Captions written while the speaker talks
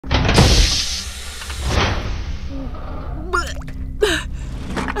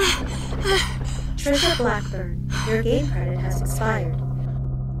Trisha Blackburn, your game credit has expired.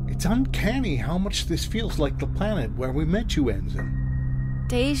 It's uncanny how much this feels like the planet where we met you, Ensign.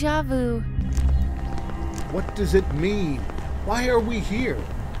 Deja vu. What does it mean? Why are we here?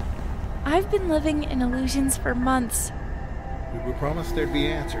 I've been living in illusions for months. We were promised there'd be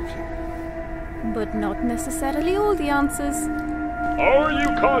answers here. But not necessarily all the answers. Are you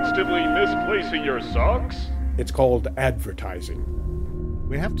constantly misplacing your socks? It's called advertising.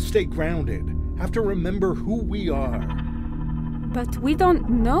 We have to stay grounded, have to remember who we are. But we don't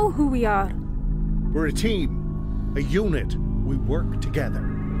know who we are. We're a team, a unit. We work together.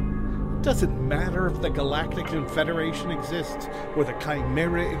 It doesn't matter if the Galactic Confederation exists or the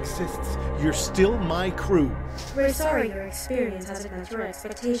Chimera exists. You're still my crew. We're sorry your experience hasn't met your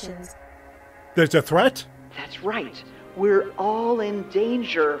expectations. There's a threat? That's right. We're all in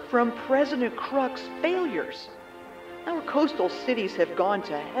danger from President Kruk's failures. Our coastal cities have gone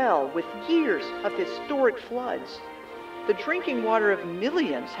to hell with years of historic floods. The drinking water of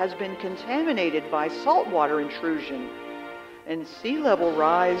millions has been contaminated by saltwater intrusion, and sea level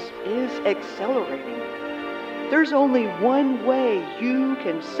rise is accelerating. There's only one way you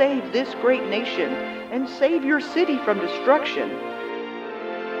can save this great nation and save your city from destruction.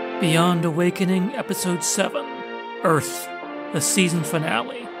 Beyond Awakening, Episode 7, Earth, the season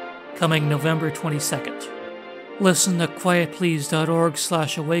finale, coming November 22nd. Listen to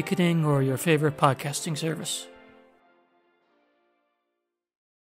quietplease.org/awakening or your favorite podcasting service.